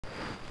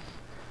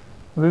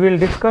We will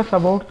discuss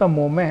about the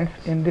moments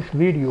in this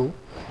video,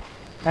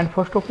 and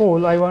first of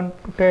all I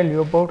want to tell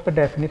you about the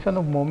definition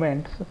of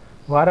moments.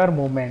 What are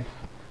moments?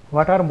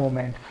 What are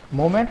moments?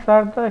 Moments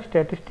are the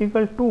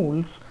statistical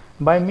tools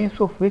by means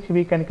of which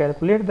we can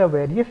calculate the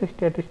various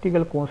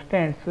statistical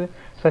constants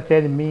such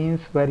as means,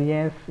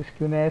 variance,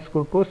 skewness,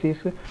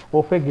 kurtosis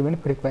of a given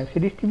frequency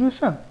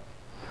distribution.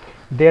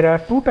 There are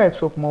two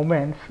types of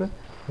moments.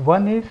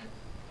 One is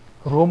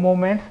row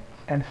moments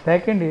and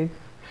second is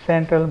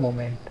central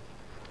moment.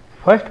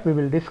 First we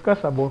will discuss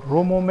about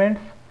row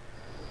moments.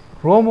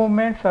 Row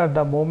moments are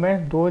the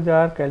moments those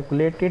are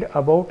calculated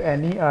about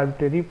any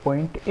arbitrary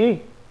point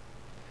A.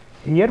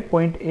 Here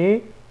point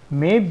A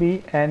may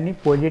be any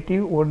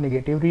positive or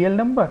negative real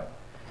number,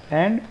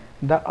 and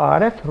the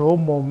rth row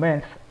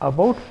moments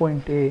about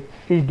point A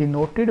is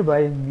denoted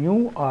by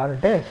mu r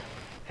dash,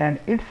 and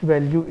its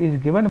value is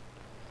given.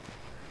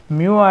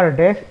 Mu r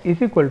dash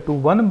is equal to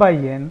 1 by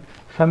n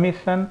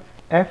summation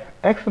f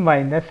x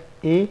minus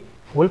a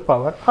whole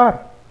power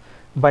r.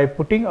 By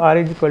putting r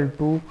is equal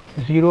to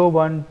 0,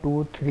 1,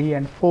 2, 3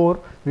 and 4,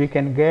 we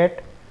can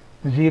get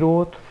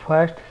 0th,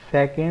 1st,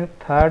 2nd,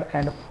 3rd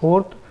and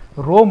 4th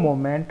row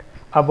moment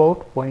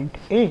about point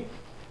A.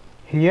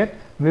 Here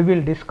we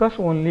will discuss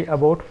only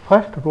about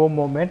first row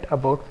moment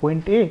about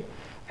point A,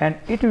 and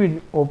it will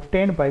be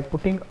obtained by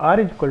putting r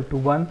is equal to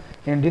 1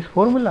 in this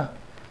formula.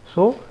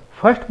 So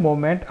first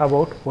moment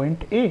about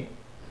point A,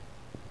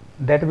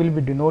 that will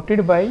be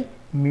denoted by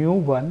mu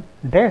 1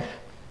 dash,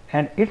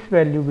 and its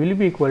value will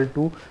be equal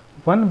to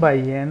 1 by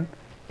n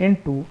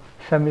into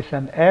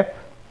summation f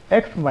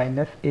x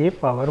minus a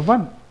power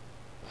 1,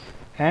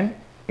 and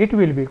it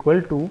will be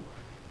equal to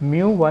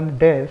mu 1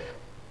 dash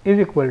is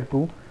equal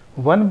to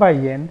 1 by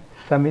n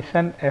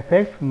summation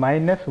fx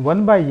minus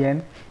 1 by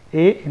n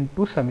a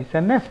into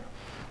summation f.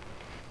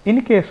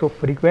 In case of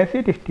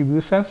frequency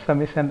distribution,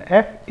 summation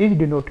f is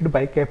denoted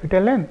by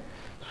capital N,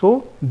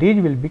 so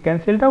these will be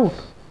cancelled out,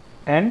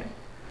 and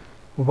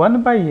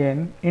 1 by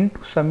n into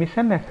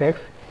summation fx,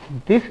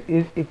 this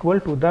is equal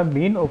to the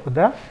mean of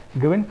the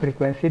given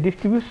frequency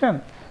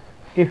distribution.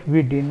 If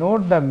we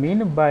denote the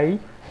mean by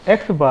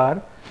x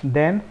bar,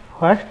 then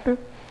first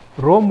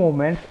row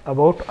moments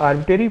about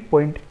arbitrary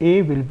point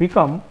A will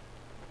become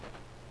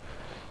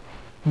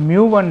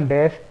mu 1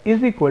 dash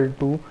is equal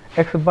to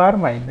x bar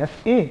minus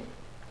a.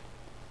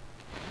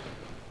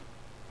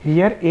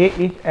 Here A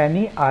is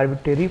any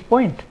arbitrary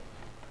point.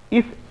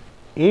 If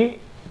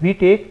we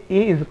take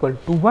A is equal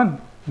to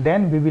 1,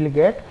 then we will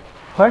get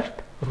first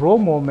row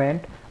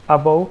moment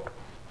about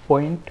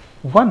point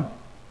 1,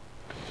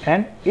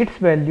 and its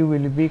value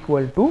will be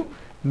equal to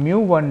mu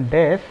 1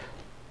 dash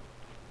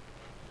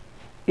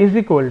is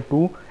equal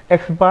to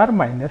x bar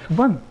minus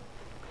 1.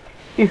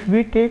 If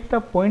we take the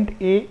point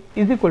A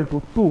is equal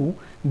to 2,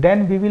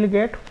 then we will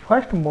get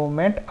first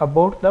moment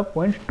about the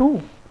point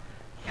 2,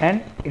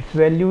 and its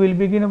value will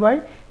be given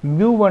by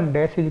mu 1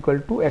 dash is equal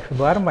to x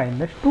bar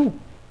minus 2.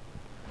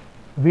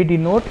 We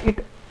denote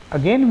it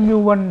again mu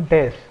 1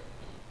 dash.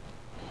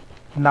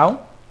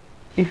 Now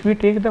if we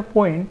take the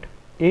point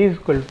A is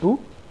equal to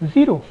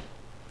 0,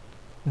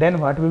 then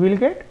what we will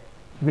get?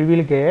 We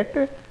will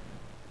get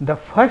the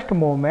first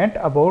moment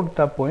about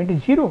the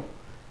point 0,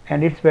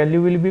 and its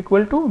value will be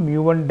equal to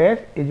mu 1 dash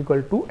is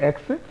equal to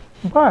x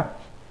bar.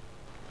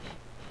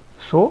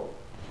 So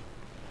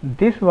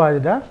this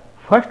was the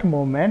first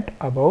moment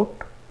about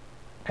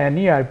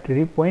any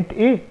arbitrary point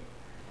A,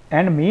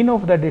 and mean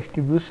of the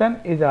distribution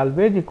is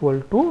always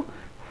equal to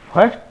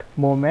first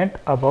moment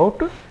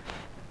about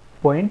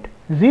point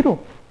 0.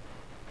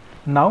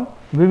 Now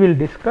we will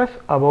discuss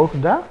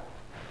about the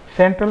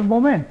central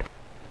moment.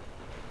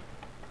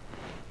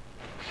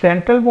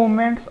 Central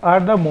moments are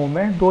the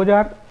moments those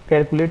are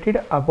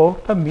calculated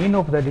about the mean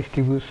of the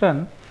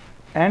distribution,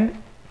 and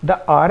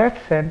the rth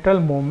central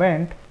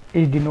moment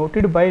is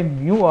denoted by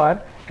mu r,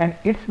 and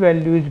its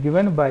value is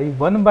given by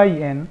 1 by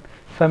n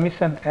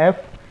summation f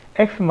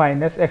x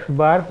minus x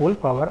bar whole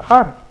power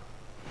r.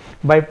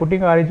 By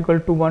putting r is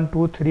equal to 1,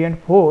 2, 3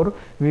 and 4,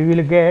 we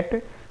will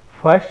get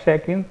first,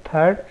 second,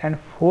 third and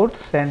fourth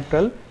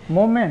central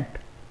moment.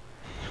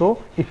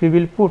 So if we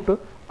will put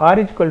r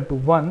is equal to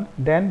 1,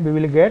 then we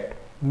will get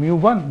mu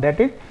 1, that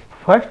is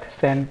first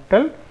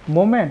central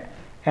moment,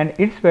 and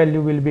its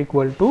value will be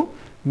equal to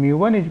mu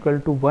 1 is equal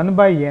to 1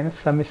 by n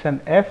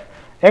summation f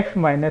x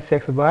minus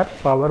x bar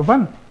power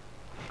 1.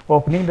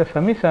 Opening the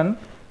summation,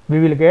 we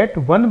will get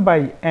 1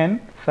 by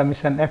n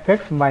summation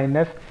fx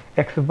minus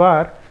x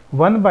bar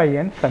 1 by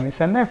n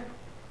summation f.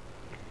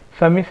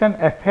 Summation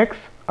fx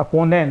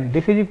upon n,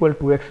 this is equal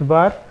to x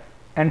bar,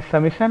 and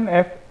summation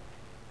f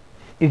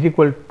is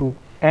equal to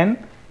n,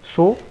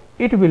 so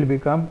it will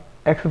become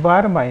x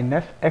bar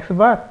minus x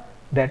bar,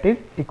 that is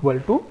equal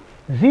to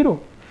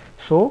 0.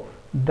 So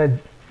the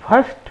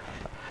first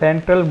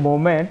central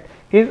moment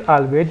is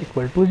always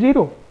equal to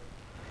 0.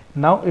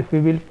 Now if we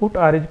will put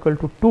r is equal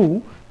to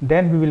 2,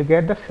 then we will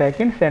get the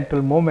second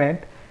central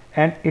moment,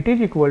 and it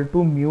is equal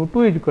to mu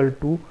 2 is equal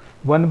to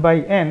 1 by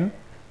n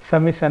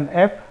summation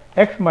f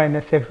x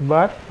minus x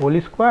bar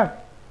whole square.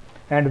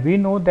 and we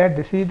know that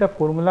this is the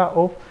formula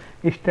of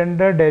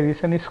standard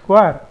deviation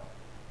square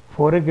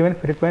for a given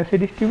frequency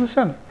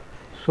distribution.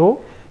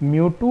 So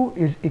mu2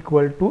 is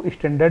equal to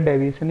standard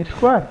deviation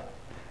square,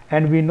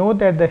 and we know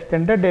that the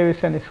standard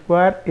deviation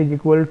square is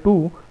equal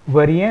to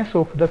variance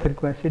of the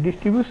frequency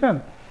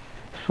distribution.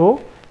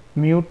 So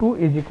mu2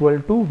 is equal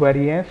to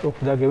variance of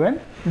the given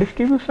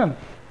distribution.